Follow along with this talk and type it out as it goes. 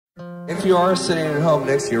If you are sitting at home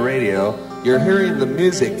next to your radio, you're hearing the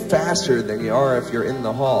music faster than you are if you're in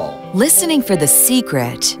the hall. Listening for the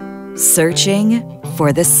secret, searching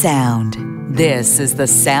for the sound. This is the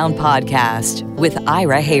Sound Podcast with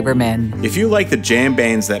Ira Haberman. If you like the jam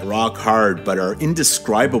bands that rock hard but are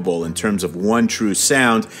indescribable in terms of one true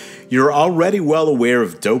sound, you're already well aware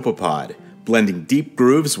of Dopapod. Blending deep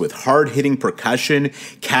grooves with hard-hitting percussion,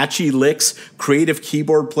 catchy licks, creative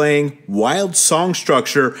keyboard playing, wild song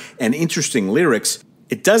structure, and interesting lyrics,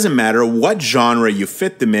 it doesn't matter what genre you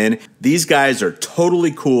fit them in, these guys are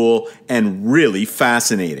totally cool and really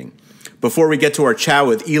fascinating. Before we get to our chat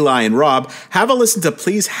with Eli and Rob, have a listen to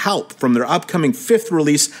Please Help from their upcoming 5th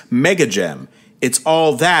release, Megagem. It's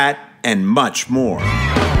all that and much more.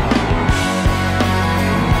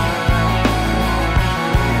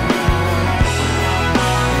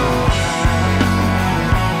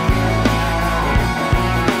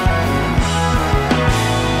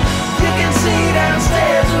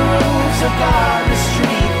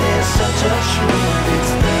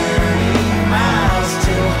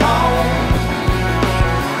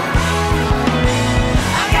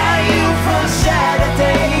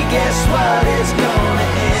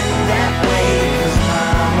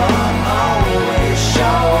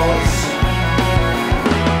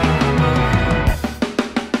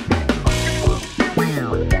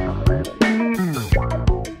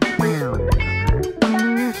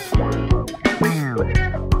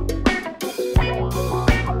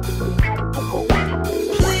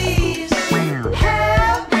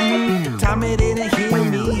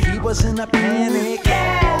 In a panic.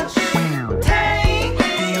 Cash, take.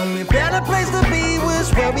 The only better place to be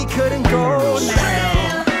was where we couldn't go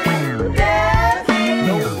now.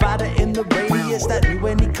 Nobody in the radius that knew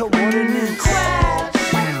any coordinates. Crash,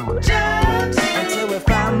 jumps, until we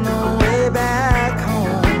found the way back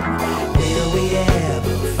home. Will we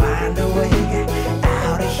ever find a way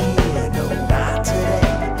out of here? No, not today.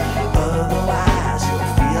 Otherwise, you'll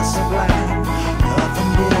feel sublime.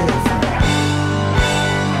 Nothing different.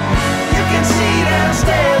 See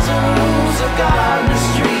downstairs, the rules of God in the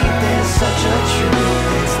street. There's such a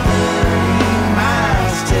truth. It's 30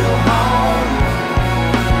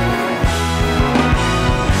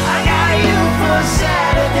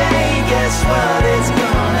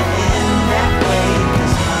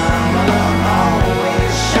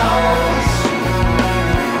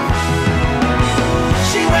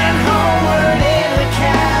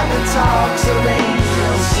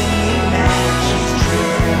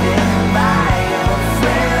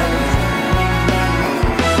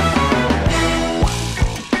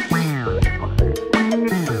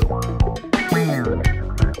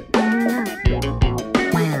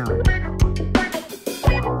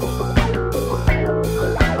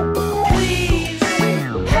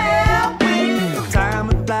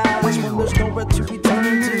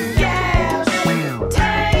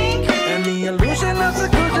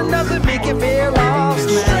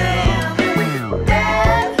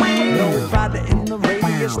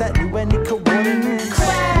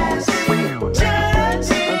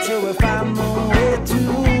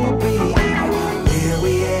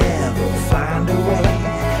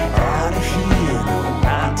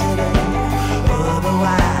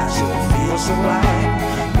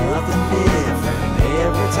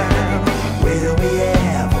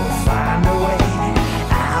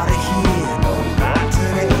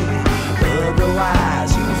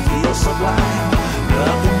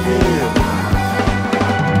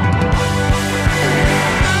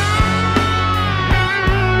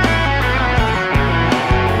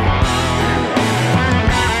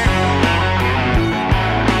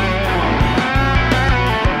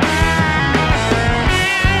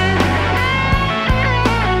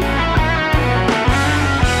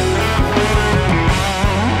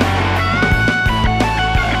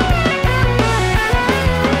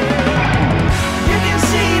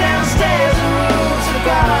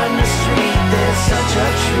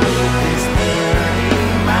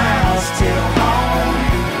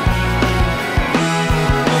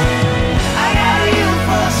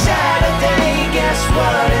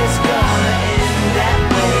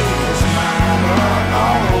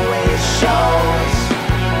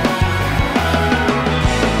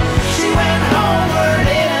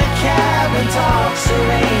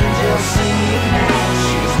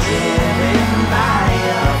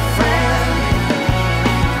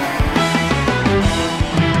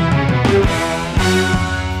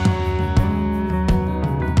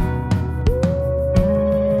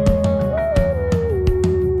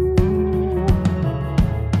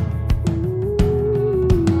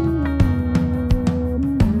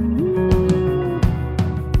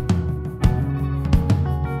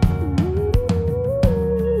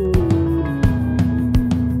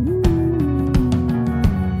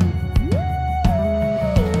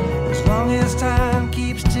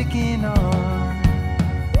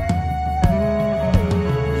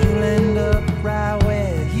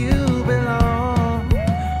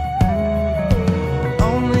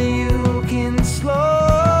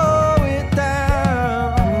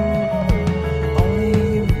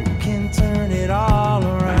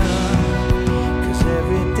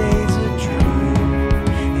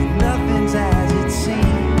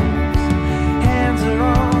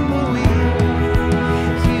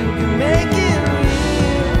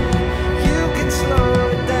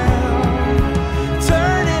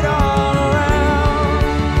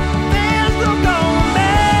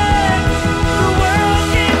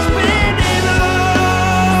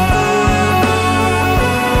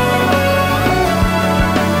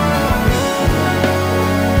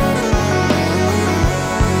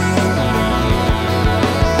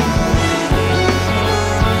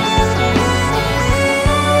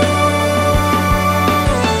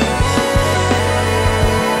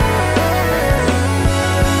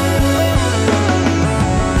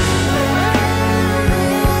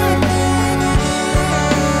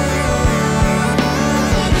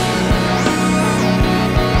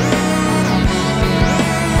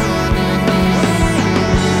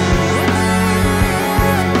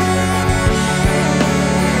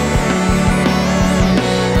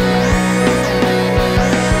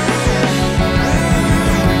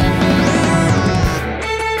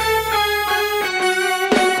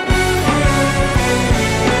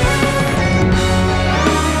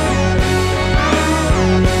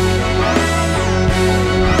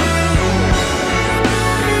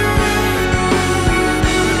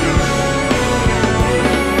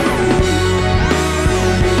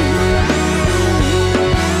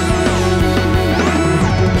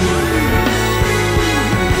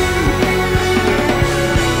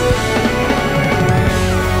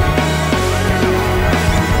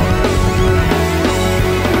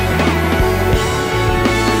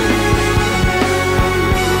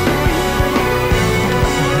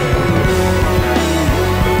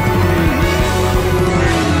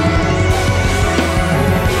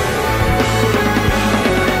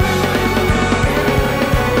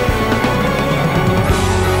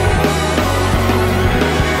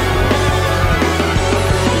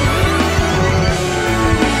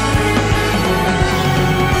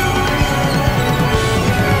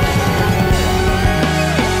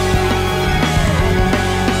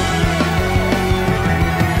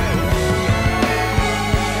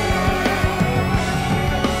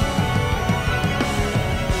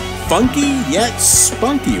 Funky yet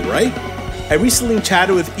spunky, right? I recently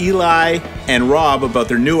chatted with Eli and Rob about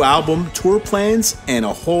their new album, tour plans, and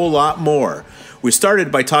a whole lot more. We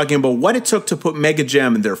started by talking about what it took to put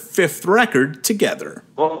Megagem and their 5th record together.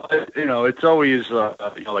 Well, it's always,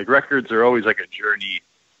 like records are always like a journey,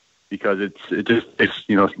 because it's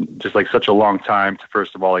just like such a long time to,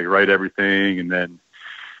 first of all, like write everything and then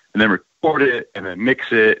record it and then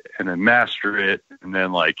mix it and then master it and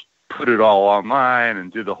then like put it all online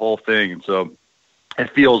and do the whole thing. And so it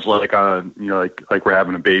feels like like we're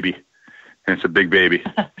having a baby, and it's a big baby,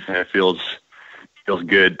 and it feels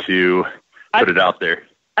good to put it out there.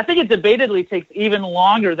 I think it debatedly takes even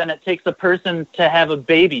longer than it takes a person to have a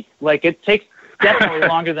baby. Like, it takes definitely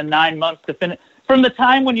longer than 9 months to finish. From the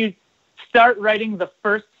time when you start writing the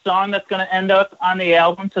first song that's going to end up on the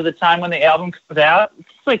album to the time when the album comes out, it's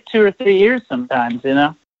like 2 or 3 years sometimes, you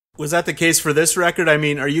know? Was that the case for this record? I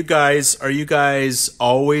mean, are you guys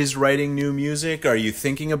always writing new music? Are you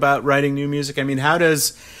thinking about writing new music? I mean,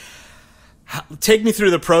 take me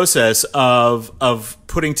through the process of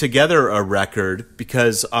putting together a record,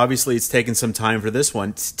 because obviously it's taken some time for this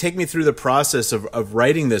one. Take me through the process of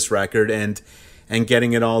writing this record and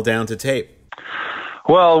getting it all down to tape.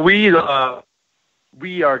 Well, we are,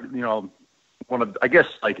 one of, I guess,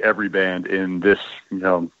 like every band in this,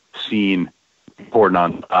 scene, poured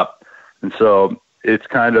on top. And so it's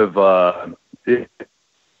kind of,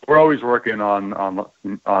 we're always working on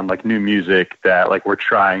like new music that like we're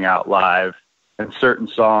trying out live, and certain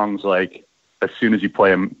songs, like as soon as you play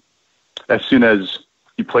them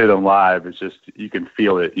live, it's just, you can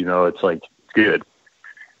feel it, it's like good.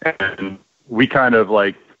 And we kind of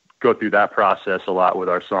like go through that process a lot with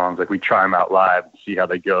our songs. Like, we try them out live, see how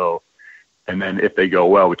they go. And then if they go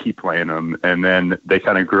well, we keep playing them, and then they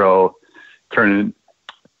kind of grow, and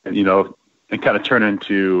kind of turn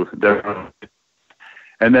into their own.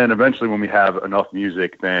 And then eventually when we have enough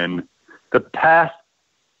music, then on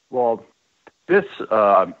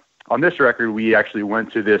this record, we actually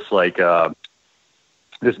went to this, like,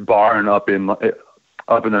 this barn up in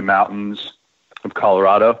the mountains of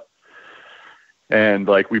Colorado. And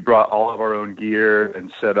like, we brought all of our own gear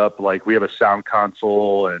and set up, like, we have a sound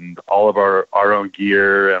console and all of our own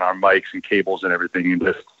gear and our mics and cables and everything, and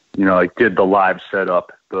just, like, did the live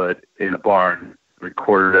setup, but in a barn,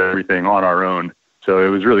 recorded everything on our own. So it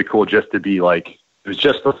was really cool just to be like, it was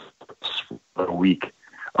just a week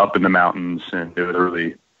up in the mountains, and it was a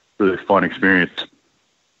really, really fun experience.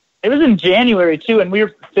 It was in January too, and we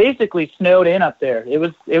were basically snowed in up there. It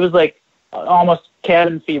was like almost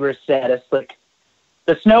cabin fever status. Like,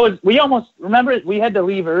 the snow is, we had to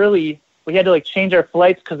leave early. We had to like change our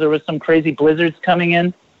flights because there was some crazy blizzards coming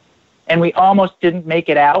in, and we almost didn't make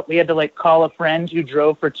it out. We had to like call a friend who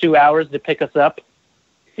drove for 2 hours to pick us up.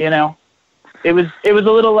 It was a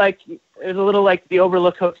little like the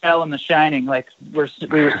Overlook Hotel in The Shining. Like, we were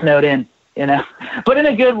snowed in, but in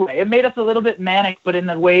a good way. It made us a little bit manic, but in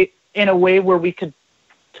a way where we could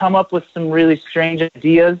come up with some really strange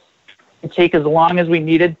ideas and take as long as we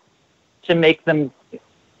needed to make them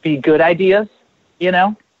be good ideas,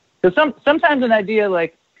 because sometimes an idea,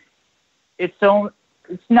 like, it's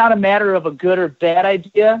not a matter of a good or bad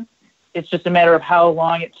idea. It's just a matter of how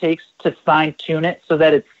long it takes to fine tune it so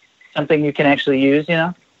that it's something you can actually use,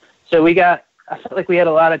 So I felt like we had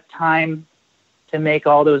a lot of time to make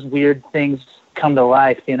all those weird things come to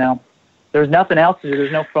life, There was nothing else to do.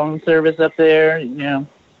 There's no phone service up there,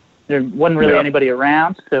 There wasn't really anybody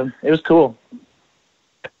around, so it was cool.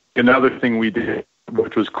 Another thing we did,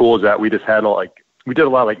 which was cool, is that we just had we did a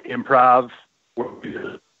lot of like improv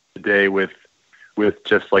today with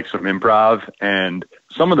just like some improv, and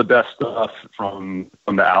some of the best stuff from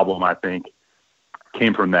the album, I think,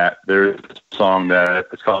 came from that. There's a song that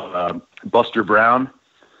it's called Buster Brown,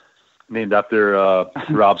 named after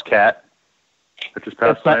Rob's cat. That just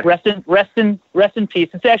passed away. Rest in peace.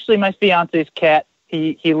 It's actually my fiance's cat.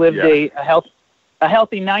 He lived a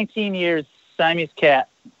healthy 19 years, Siamese cat.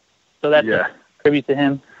 So that's a tribute to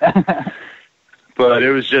him. But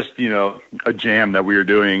it was just, a jam that we were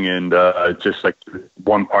doing, and just like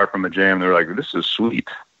one part from a jam, they were like, this is sweet.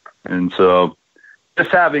 And so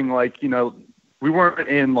just having like, we weren't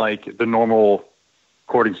in like the normal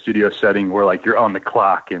recording studio setting where like you're on the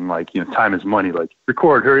clock and like, time is money, like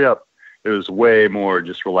record, hurry up. It was way more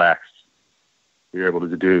just relaxed. We were able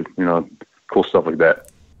to do, cool stuff like that.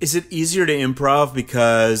 Is it easier to improv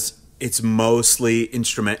because it's mostly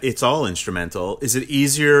it's all instrumental? Is it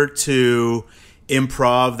easier to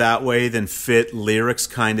improv that way than fit lyrics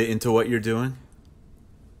kind of into what you're doing?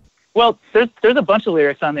 Well, there's a bunch of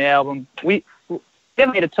lyrics on the album. We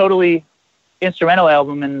made a totally instrumental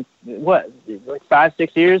album, and what, like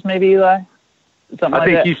 5-6 years maybe, Eli? Something I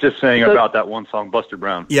think like he's just saying about that one song, Buster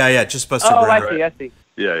Brown. Yeah, just Buster Brown. I see.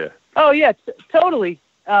 Yeah. Oh, yeah, totally.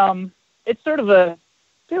 It's sort of I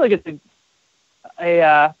feel like it's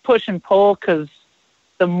a push and pull, because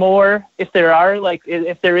the more, if there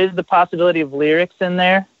is the possibility of lyrics in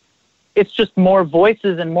there, it's just more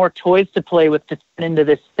voices and more toys to play with to turn into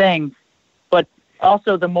this thing. But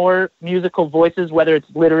also the more musical voices, whether it's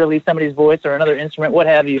literally somebody's voice or another instrument, what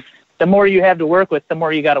have you, the more you have to work with, the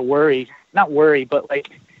more you got to worry. Not worry, but like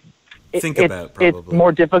think about probably. It's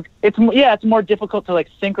more difficult. It's more difficult to like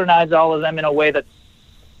synchronize all of them in a way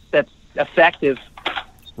that's effective.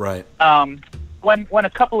 Right. When a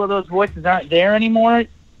couple of those voices aren't there anymore,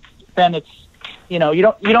 then it's, you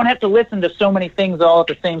don't have to listen to so many things all at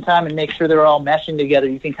the same time and make sure they're all meshing together.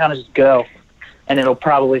 You can kind of just go, and it'll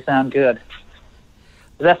probably sound good.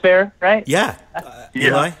 Is that fair? Right? Yeah.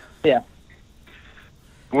 Eli? Yeah.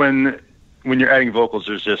 When you're adding vocals,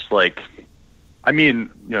 there's just like, I mean,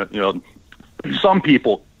 some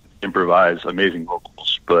people improvise amazing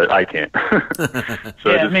vocals, but I can't. So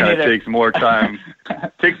it just kind of takes more time.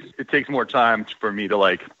 It takes more time for me to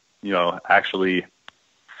like, actually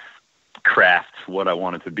craft what I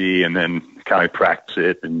want it to be, and then kind of practice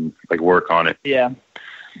it and like work on it. Yeah.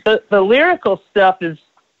 The lyrical stuff is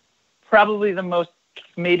probably the most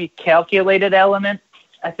maybe calculated element,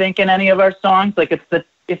 I think, in any of our songs. Like it's the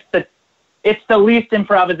least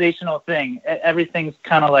improvisational thing. Everything's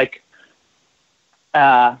kind of like,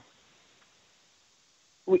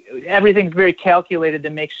 everything's very calculated to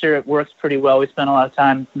make sure it works pretty well. We spend a lot of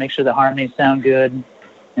time to make sure the harmonies sound good,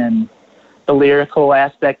 and the lyrical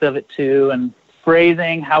aspect of it too, and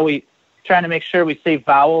phrasing, how we trying to make sure we say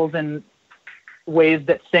vowels in ways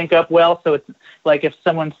that sync up well. So it's like if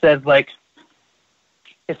someone says like,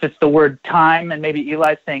 if it's the word time and maybe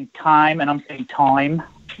Eli's saying time and I'm saying time,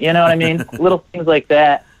 you know what I mean? Little things like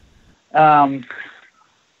that. So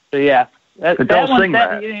yeah, that one,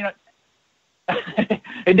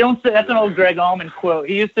 don't say, that's an old Greg Allman quote.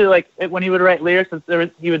 He used to, like, when he would write lyrics,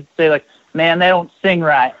 he would say like, man, they don't sing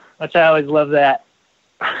right, which I always love that.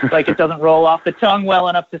 Like it doesn't roll off the tongue well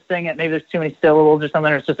enough to sing it. Maybe there's too many syllables or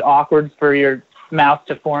something, or it's just awkward for your mouth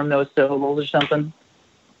to form those syllables or something.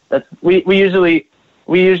 We usually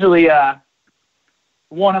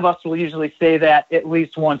one of us will usually say that at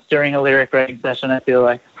least once during a lyric writing session, I feel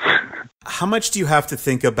like. How much do you have to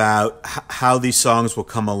think about how these songs will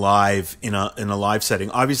come alive in a live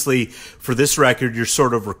setting? Obviously, for this record, you're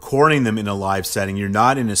sort of recording them in a live setting. You're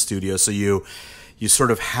not in a studio, so you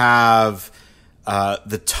sort of have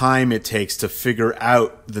the time it takes to figure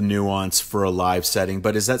out the nuance for a live setting.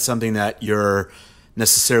 But is that something that you're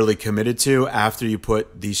necessarily committed to after you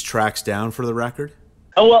put these tracks down for the record?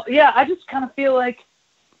 Oh, well, yeah, I just kind of feel like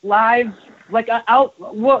live, like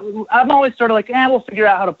I'm always sort of like, we'll figure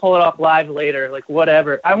out how to pull it off live later, like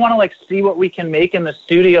whatever. I want to like see what we can make in the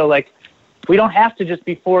studio. Like we don't have to just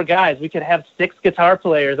be 4 guys. We could have 6 guitar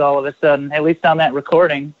players all of a sudden, at least on that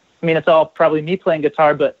recording. I mean, it's all probably me playing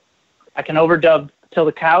guitar, but I can overdub till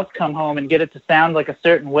the cows come home and get it to sound like a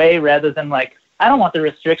certain way, rather than like, I don't want the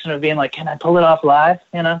restriction of being like, can I pull it off live?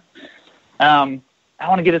 I want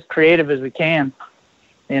to get as creative as we can.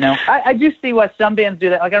 I do see why some bands do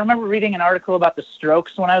that. Like I remember reading an article about the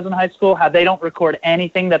Strokes when I was in high school, how they don't record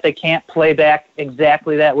anything that they can't play back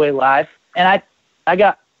exactly that way live. And I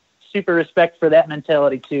got super respect for that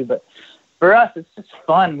mentality too. But for us, it's just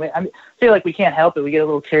fun. I feel like we can't help it. We get a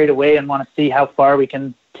little carried away and want to see how far we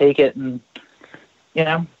can take it. And,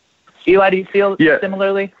 Eli, do you feel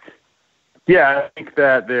similarly? Yeah, I think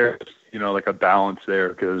that there's, like a balance there,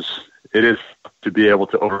 because it is to be able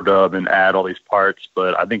to overdub and add all these parts.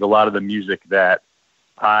 But I think a lot of the music that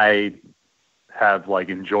I have like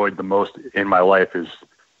enjoyed the most in my life is,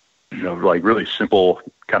 like really simple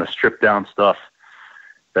kind of stripped down stuff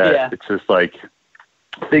that it's just like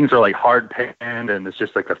things are like hard panned and it's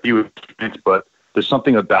just like a few instruments, but there's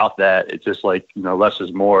something about that. It's just like, less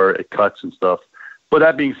is more, it cuts and stuff. But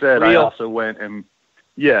that being said, I also went and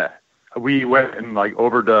we went and like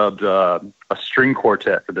overdubbed a string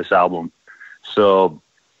quartet for this album. So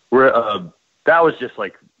that was just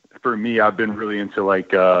like, for me, I've been really into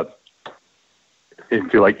like ELO,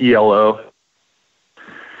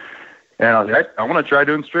 and I was like, I want to try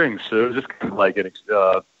doing strings. So it was just kind of like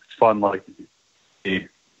fun, like,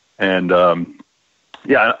 and I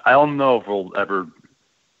don't know if we'll ever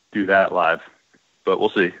do that live, but we'll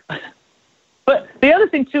see. But the other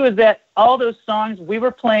thing, too, is that all those songs we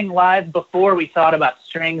were playing live before we thought about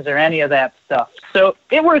strings or any of that stuff. So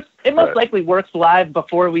it works. It most likely works live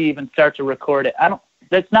before we even start to record it.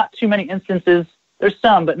 There's not too many instances. There's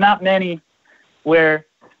some, but not many, where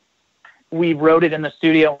we wrote it in the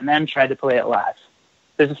studio and then tried to play it live.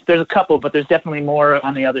 There's a couple, but there's definitely more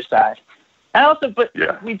on the other side. And also,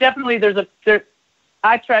 we definitely,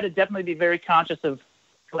 I try to definitely be very conscious of,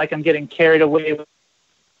 like, I'm getting carried away with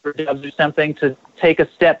dubs or something, to take a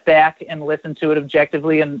step back and listen to it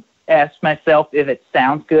objectively and ask myself if it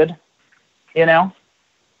sounds good, you know?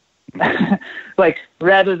 Like,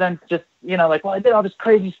 rather than just, you know, like, well, I did all this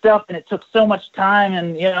crazy stuff and it took so much time,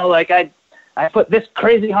 and, you know, like, I put this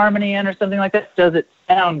crazy harmony in or something like that. Does it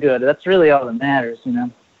sound good? That's really all that matters, you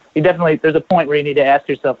know? There's a point where you need to ask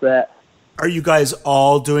yourself that. Are you guys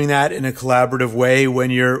all doing that in a collaborative way when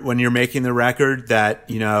you're making the record, that,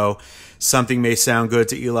 you know, something may sound good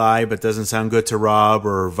to Eli but doesn't sound good to Rob,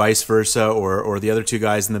 or vice versa, or the other two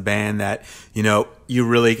guys in the band, that, you know, you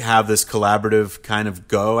really have this collaborative kind of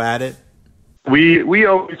go at it? We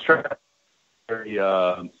always try a very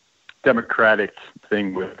democratic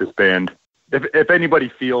thing with this band. If anybody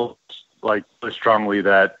feels like strongly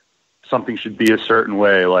that something should be a certain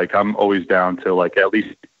way, like, I'm always down to, like, at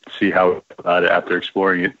least see how about it after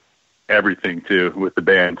exploring it, everything too, with the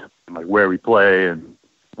band, like where we play and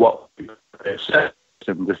what we say.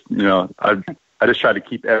 And just, you know, I just try to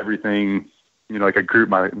keep everything, you know, like a group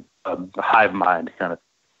mind, a hive mind kind of,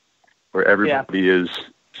 where everybody is,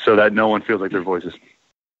 so that no one feels like their voices.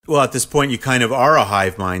 Well, at this point, you kind of are a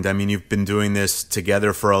hive mind. I mean, you've been doing this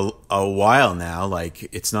together for a while now.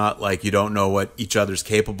 Like, it's not like you don't know what each other's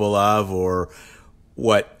capable of, or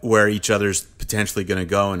where each other's potentially going to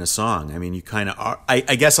go in a song. I mean, you kind of are. I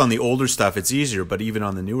guess on the older stuff it's easier, but even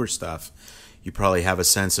on the newer stuff, you probably have a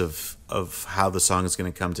sense of how the song is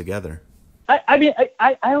going to come together. I mean,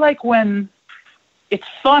 I like when it's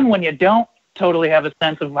fun when you don't totally have a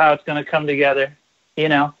sense of how it's going to come together. You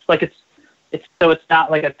know, like it's not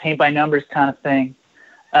like a paint by numbers kind of thing.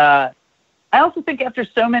 I also think after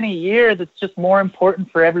so many years, it's just more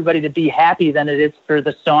important for everybody to be happy than it is for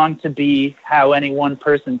the song to be how any one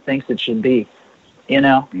person thinks it should be, you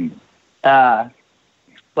know?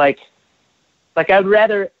 Like I'd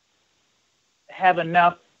rather have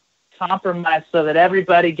enough compromise so that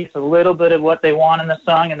everybody gets a little bit of what they want in the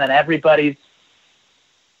song, and then everybody's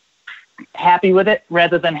happy with it,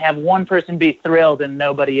 rather than have one person be thrilled and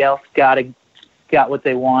nobody else got what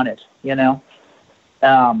they wanted, you know?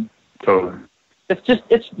 Totally.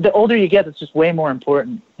 It's the older you get, it's just way more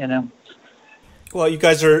important, you know? Well, you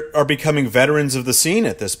guys are becoming veterans of the scene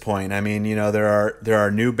at this point. I mean, you know, there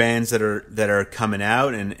are new bands that are coming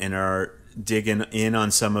out and are digging in on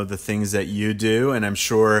some of the things that you do, and I'm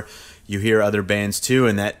sure you hear other bands too,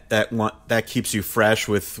 and that keeps you fresh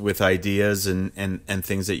with ideas and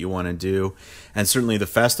things that you want to do. And certainly the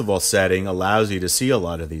festival setting allows you to see a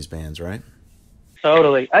lot of these bands, right?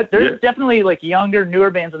 Totally. There's definitely like younger,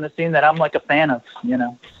 newer bands in the scene that I'm like a fan of, you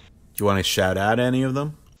know. Do you want to shout out any of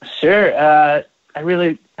them? Sure. I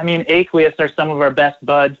mean, Aqueous are some of our best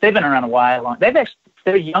buds. They've been around a while.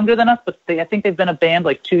 They're younger than us, but I think they've been a band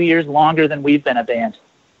like 2 years longer than we've been a band.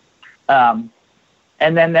 And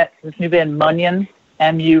then this new band, Mungion,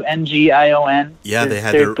 Mungion. Yeah,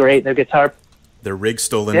 they're great. Their guitar. Their rig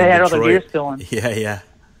stolen. Yeah, in they had Detroit. all their gear stolen. Yeah.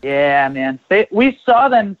 Yeah, man. We saw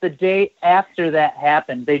them the day after that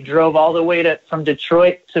happened. They drove all the way from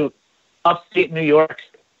Detroit to upstate New York,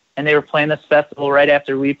 and they were playing this festival right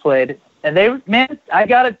after we played. And I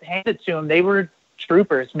got to hand it to them. They were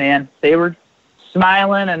troopers, man. They were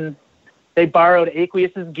smiling, and they borrowed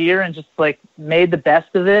Aqueous's gear and just like made the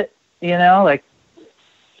best of it, you know, like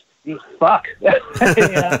fuck. You know?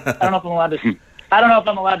 I don't know if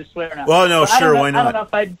I'm allowed to swear or not. Well, no, sure, why not? I don't know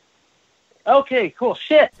if I'd. Okay, cool.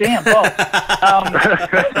 Shit, damn, both.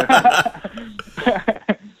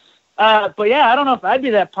 But yeah, I don't know if I'd be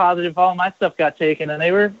that positive if all my stuff got taken, and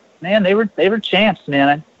they were champs, man.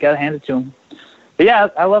 I gotta hand it to them. But yeah,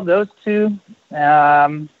 I love those two.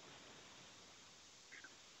 Trying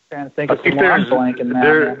to think of some more. I'm blanking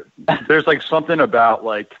now. There's like something about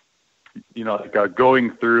like, you know, like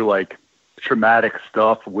going through like traumatic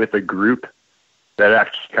stuff with a group that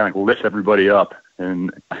actually kind of lifts everybody up.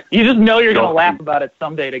 And you just know you're going to laugh about it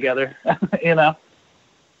someday together, you know?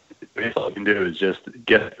 All you can do is just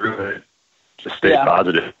get through it. Just stay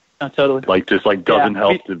positive. No, totally. Like, just like doesn't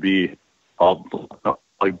help to be all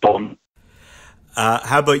like bummed.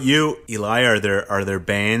 How about you, Eli? Are there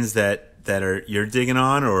bands that you're digging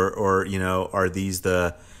on, or you know, are these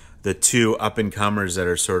the two up and comers that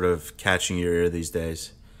are sort of catching your ear these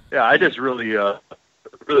days? Yeah, I just really the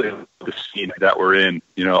scene that we're in,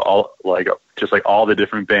 you know, all like just like all the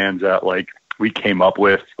different bands that like we came up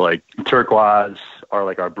with, like Turquoise are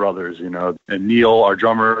like our brothers, you know, and Neil, our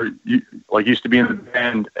drummer, used to be in the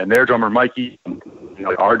band, and their drummer Mikey, you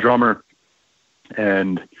know, our drummer,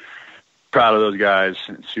 and proud of those guys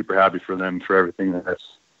and super happy for them for everything that's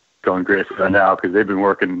going great for them now, because they've been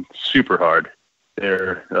working super hard.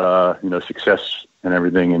 Their success and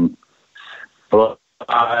everything, and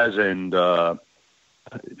eyes and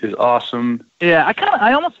is awesome. Yeah,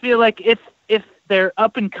 I almost feel like if they're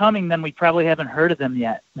up and coming, then we probably haven't heard of them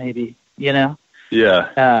yet. Maybe, you know.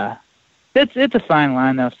 Yeah. It's a fine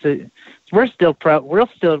line though. So we're still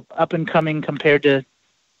up and coming compared to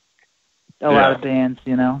a lot of bands,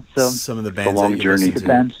 you know. So some of the bands, a long journey.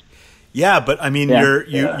 Yeah, but I mean,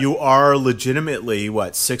 you are legitimately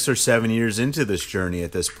 6 or 7 years into this journey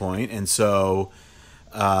at this point, and so,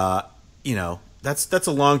 that's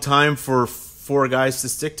a long time for 4 guys to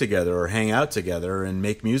stick together or hang out together and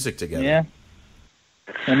make music together. Yeah.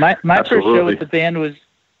 And my first show with the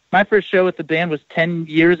band was 10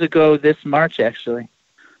 years ago this March, actually.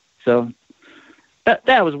 So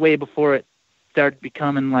that was way before it started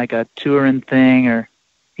becoming like a touring thing, or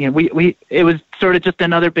it was sort of just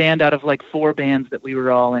another band out of like 4 bands that we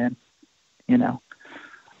were all in, you know.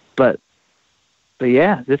 But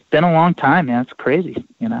yeah, it's been a long time, man. It's crazy,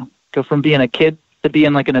 you know. Go from being a kid to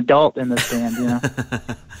being like an adult in this band, you know.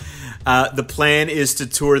 The plan is to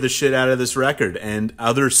tour the shit out of this record and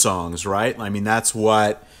other songs, right? I mean, that's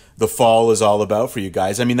what the fall is all about for you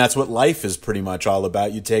guys. I mean, that's what life is pretty much all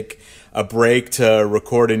about. You take a break to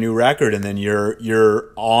record a new record, and then you're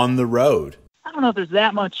on the road. I don't know if there's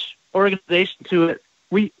that much organization to it.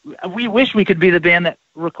 We wish we could be the band that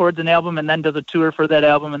records an album and then does a tour for that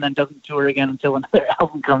album and then doesn't tour again until another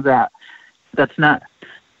album comes out. It's not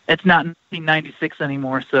 1996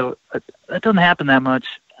 anymore, so that doesn't happen that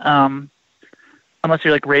much, unless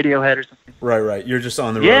you're like Radiohead or something. Right. You're just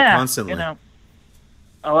on the road constantly. You know,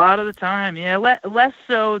 a lot of the time, yeah, less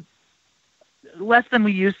than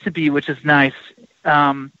we used to be, which is nice.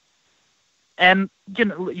 And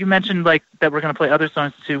you mentioned like that we're going to play other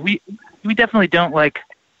songs too. We definitely don't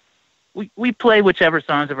we play whichever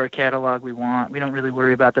songs of our catalog we want. We don't really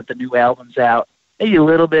worry about that the new album's out. Maybe a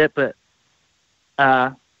little bit, but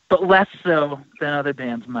less so than other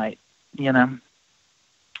bands might, you know.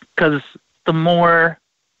 Because the more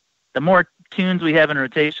tunes we have in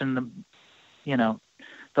rotation, the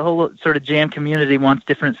whole sort of jam community wants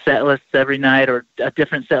different set lists every night, or a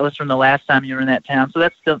different set list from the last time you were in that town. So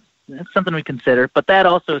that's something we consider, but that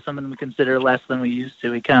also is something we consider less than we used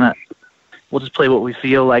to. We'll just play what we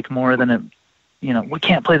feel like more than it. You know, we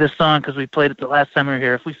can't play this song because we played it the last time we were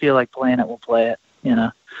here. If we feel like playing it, we'll play it. You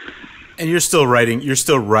know. And you're still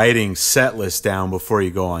writing set lists down before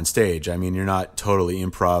you go on stage. I mean, you're not totally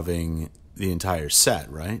improvising the entire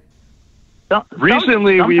set, right?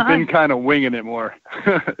 Recently, we've been kind of winging it more.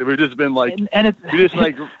 We've just been like,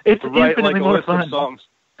 it's write like a list of songs.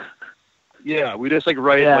 Yeah, we just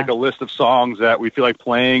write like a list of songs that we feel like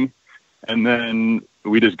playing, and then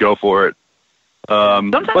we just go for it. But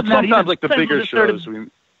sometimes like the bigger shows, or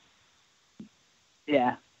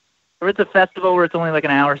it's a festival where it's only like an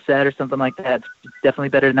hour set or something like that. It's definitely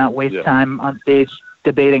better to not waste time on stage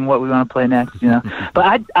debating what we want to play next, you know.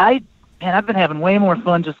 But I've been having way more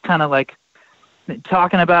fun just kind of like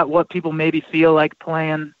talking about what people maybe feel like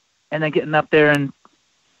playing, and then getting up there and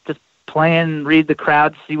just playing, read the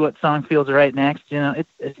crowd, see what song feels right next. You know,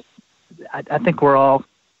 I think we're all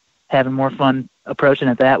having more fun approaching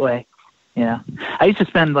it that way. You know, I used to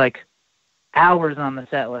spend like hours on the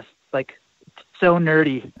set list, like so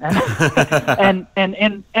nerdy, and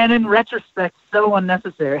in retrospect, so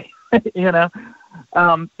unnecessary. You know,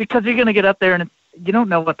 because you're gonna get up there and you don't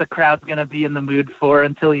know what the crowd's gonna be in the mood for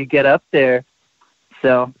until you get up there.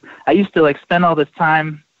 So I used to spend all this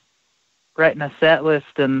time writing a set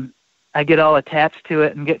list, and I get all attached to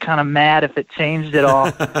it and get kind of mad if it changed at all.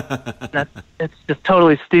 It's just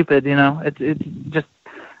totally stupid, you know. It just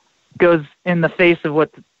goes in the face of what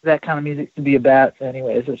that kind of music can be about. So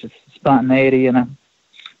anyways, it's just spontaneity, you know.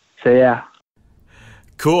 So yeah.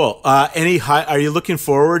 Cool. Are you looking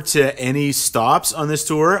forward to any stops on this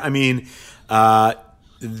tour? I mean,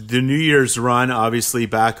 the New Year's run, obviously,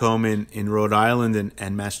 back home in Rhode Island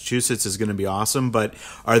and Massachusetts is going to be awesome. But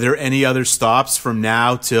are there any other stops from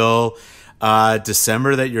now till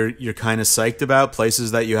December that you're kind of psyched about?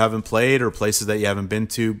 Places that you haven't played, or places that you haven't been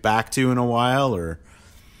back to in a while? Or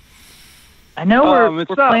I know we're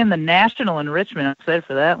playing the National in Richmond. I'm excited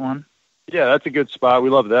for that one. Yeah, that's a good spot. We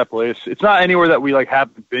love that place. It's not anywhere that we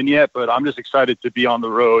haven't been yet, but I'm just excited to be on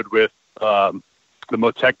the road with the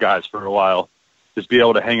Motec guys for a while. Just be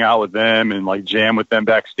able to hang out with them and jam with them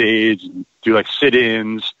backstage and do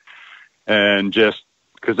sit-ins, and just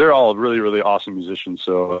because they're all really, really awesome musicians.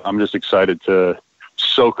 So I'm just excited to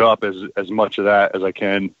soak up as much of that as I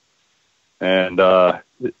can. And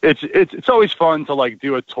it's always fun to like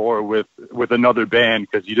do a tour with another band,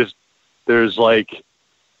 because there's like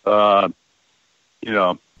you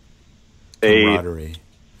know, camaraderie.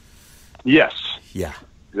 Yes. Yeah.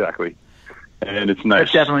 Exactly. And it's nice.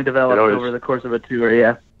 It's definitely developed over the course of a tour,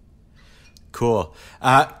 yeah. Cool.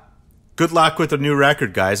 Good luck with the new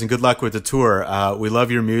record, guys, and good luck with the tour. We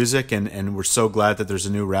love your music, and we're so glad that there's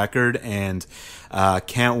a new record, and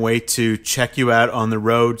can't wait to check you out on the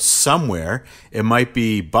road somewhere. It might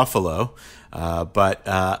be Buffalo,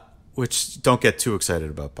 but which, don't get too excited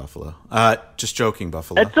about Buffalo. Just joking,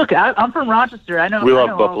 Buffalo. It's okay. I'm from Rochester. I know. We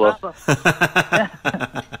love Buffalo.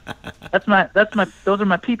 Those are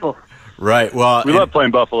my people. Right. Well, we love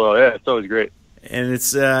playing Buffalo. Yeah, it's always great. And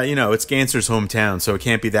it's it's Ganser's hometown, so it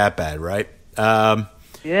can't be that bad, right?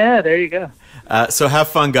 Yeah, there you go. So have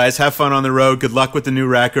fun, guys. Have fun on the road. Good luck with the new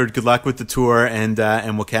record. Good luck with the tour, and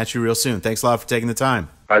we'll catch you real soon. Thanks a lot for taking the time.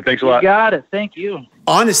 All right, thanks a lot. You got it. Thank you.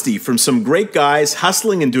 Honesty from some great guys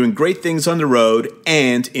hustling and doing great things on the road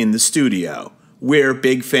and in the studio. We're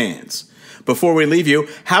big fans. Before we leave you,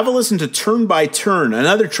 have a listen to Turn by Turn,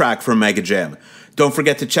 another track from Megagem. Don't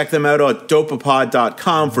forget to check them out at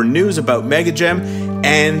Dopapod.com for news about Megagem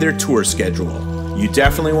and their tour schedule. You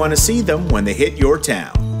definitely want to see them when they hit your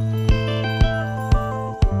town.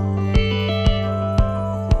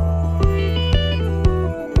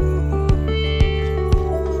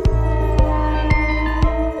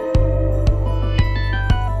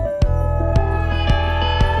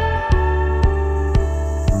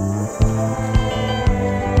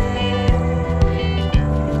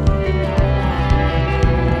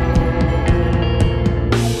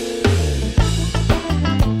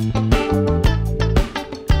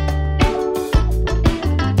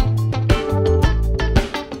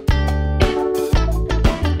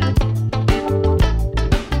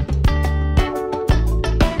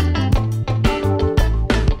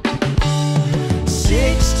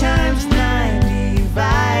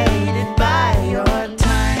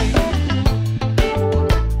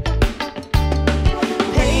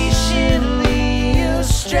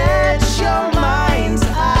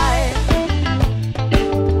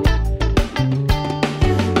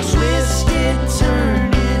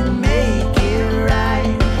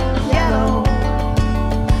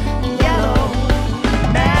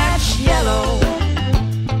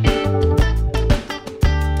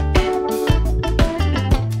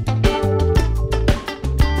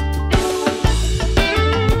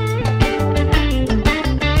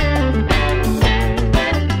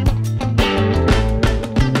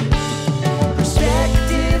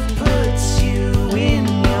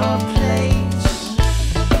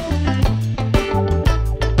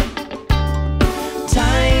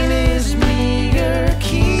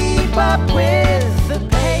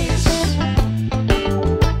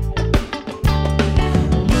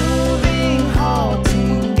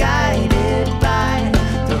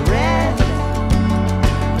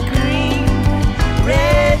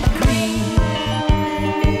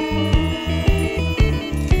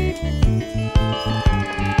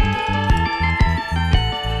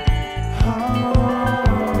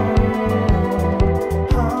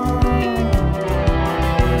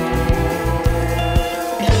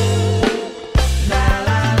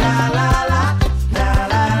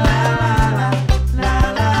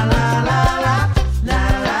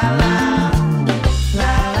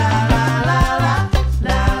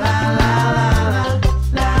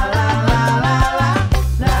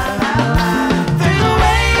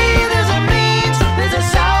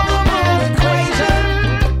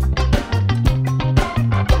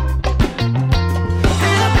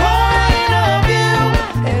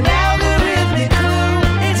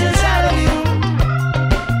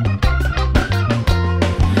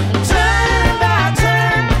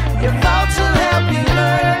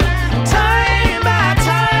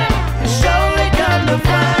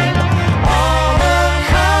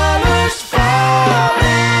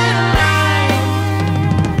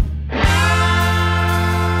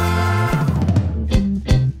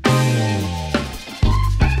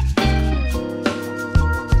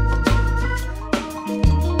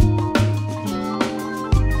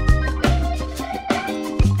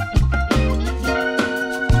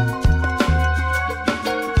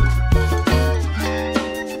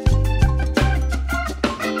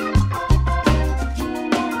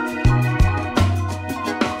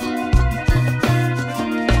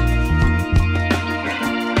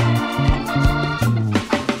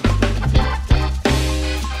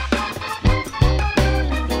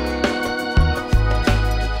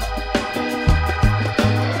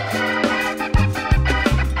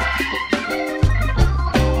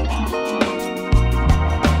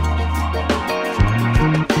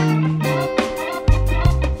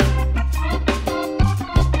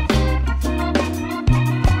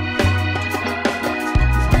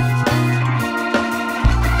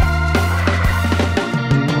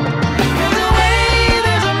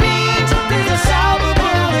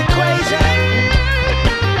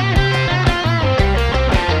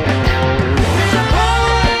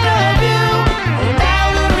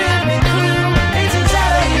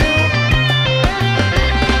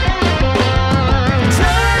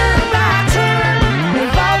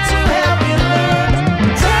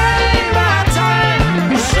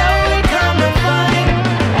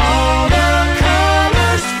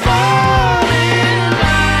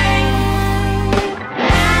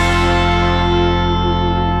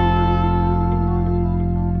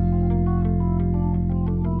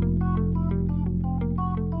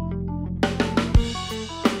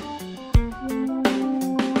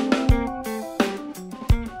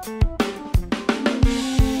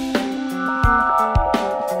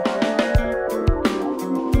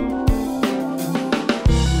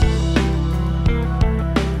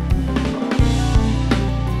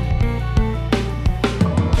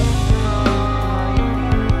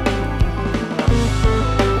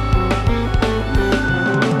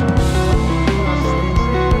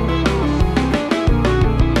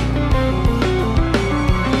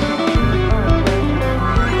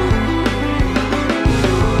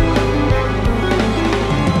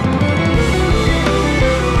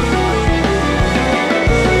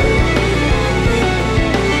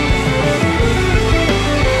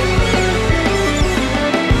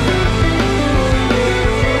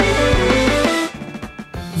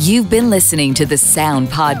 You've been listening to the Sound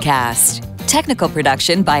Podcast. Technical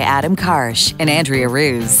production by Adam Karsh and Andrea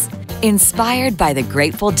Ruse. Inspired by the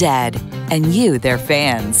Grateful Dead and you, their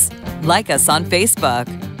fans. Like us on Facebook.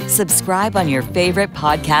 Subscribe on your favorite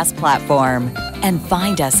podcast platform. And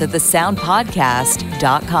find us at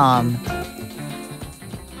thesoundpodcast.com.